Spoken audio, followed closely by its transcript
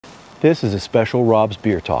This is a special Robb's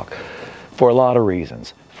Beer Talk for a lot of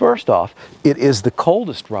reasons. First off, it is the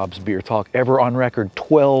coldest Robb's Beer Talk ever on record,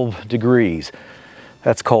 12 degrees.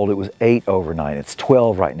 That's cold. It was 8 overnight. It's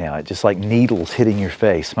 12 right now. It's just like needles hitting your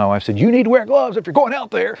face. My wife said, "You need to wear gloves if you're going out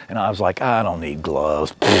there." And I was like, "I don't need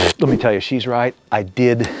gloves." Let me tell you, she's right. I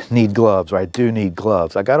did need gloves, or I do need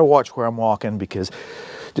gloves. I got to watch where I'm walking because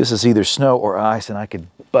this is either snow or ice and I could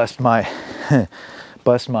bust my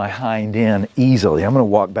hind end easily. I'm going to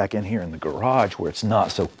walk back in here in the garage where it's not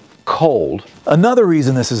so cold. Another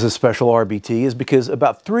reason this is a special RBT is because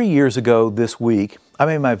about 3 years ago this week, I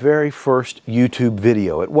made my very first YouTube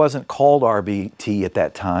video. It wasn't called RBT at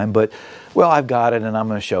that time, but well, I've got it and I'm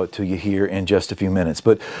going to show it to you here in just a few minutes.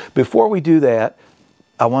 But before we do that,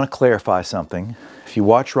 I want to clarify something. If you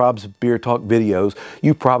watch Robb's Beer Talk videos,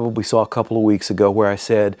 you probably saw a couple of weeks ago where I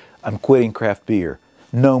said, I'm quitting craft beer.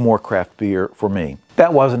 No more craft beer for me.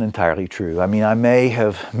 That wasn't entirely true. I mean, I may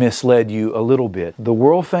have misled you a little bit. The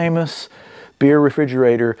world famous beer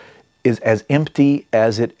refrigerator is as empty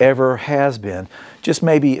as it ever has been. Just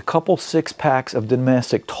maybe a couple 6-packs of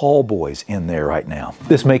domestic tall boys in there right now.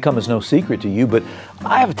 This may come as no secret to you, but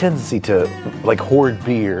I have a tendency to like hoard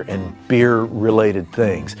beer and beer related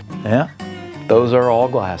things. Yeah, those are all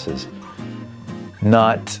glasses.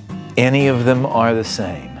 Not any of them are the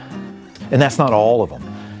same. And that's not all of them.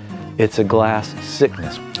 It's a glass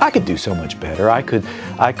sickness. I could do so much better. I could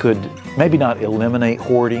maybe not eliminate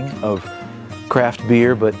hoarding of craft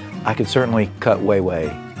beer, but I could certainly cut way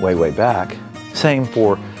back. Same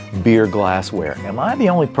for beer glassware. Am I the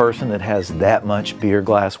only person that has that much beer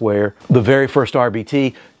glassware? The very first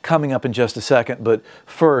RBT coming up in just a second, but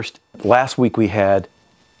first, last week we had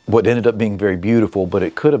what ended up being very beautiful, but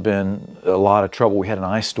it could have been a lot of trouble. We had an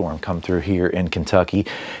ice storm come through here in Kentucky,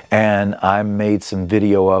 and I made some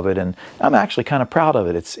video of it, and I'm actually kind of proud of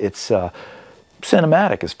it. It's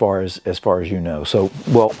cinematic as far as you know. So,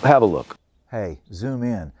 well, have a look. Hey, zoom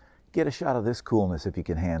in. Get a shot of this coolness if you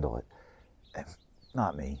can handle it.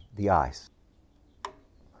 Not me, the ice.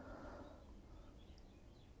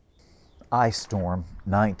 Ice storm,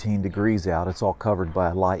 19 degrees out. It's all covered by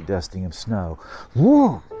a light dusting of snow.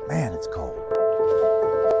 Woo, man, it's cold.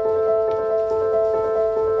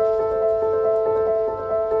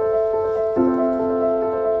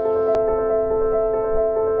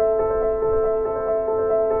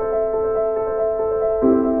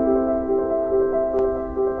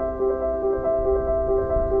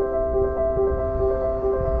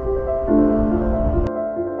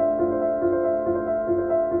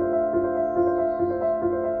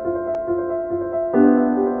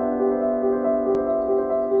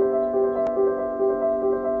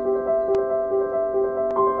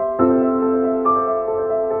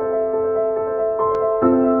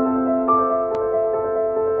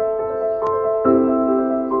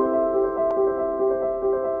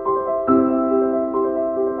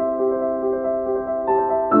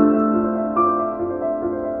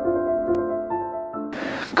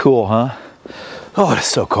 Cool, huh? Oh, it's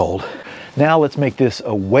so cold. Now let's make this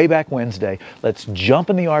a way back Wednesday. Let's jump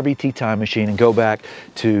in the RBT time machine and go back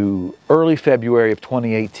to early February of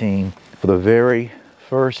 2018 for the very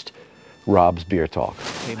first Robb's Beer Talk.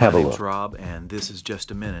 Hey, my name's Robb, and this is Just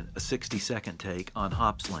a Minute, a 60-second take on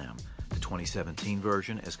Hopslam, the 2017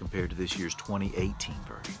 version as compared to this year's 2018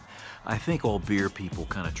 version. I think all beer people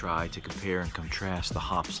kind of try to compare and contrast the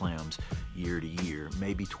Hopslams year to year.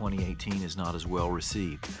 Maybe 2018 is not as well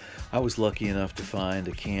received. I was lucky enough to find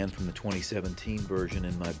a can from the 2017 version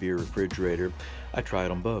in my beer refrigerator. I tried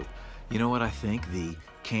them both. You know what I think? The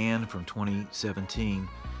can from 2017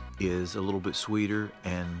 is a little bit sweeter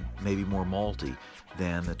and maybe more malty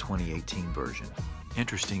than the 2018 version.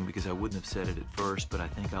 Interesting, because I wouldn't have said it at first, but I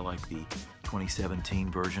think I like the 2017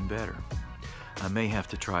 version better. I may have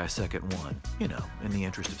to try a second one, you know, in the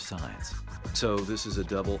interest of science. So this is a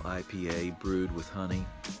double IPA brewed with honey.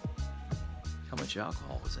 How much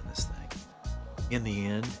alcohol is in this thing? In the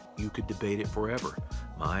end, you could debate it forever.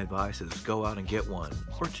 My advice is go out and get one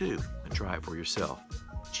or two and try it for yourself.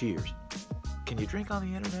 Cheers. Can you drink on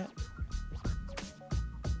the internet?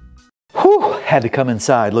 Whew, had to come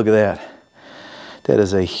inside. Look at that. That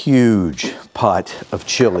is a huge pot of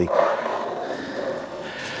chili.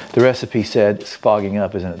 The recipe said, it's fogging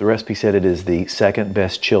up, isn't it? The recipe said it is the second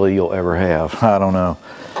best chili you'll ever have. I don't know.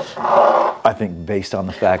 I think based on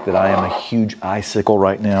the fact that I am a huge icicle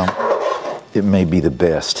right now, it may be the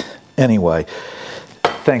best. Anyway,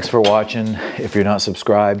 thanks for watching. If you're not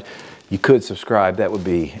subscribed, you could subscribe. That would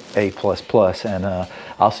be A++. And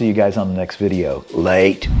I'll see you guys on the next video.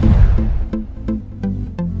 Late.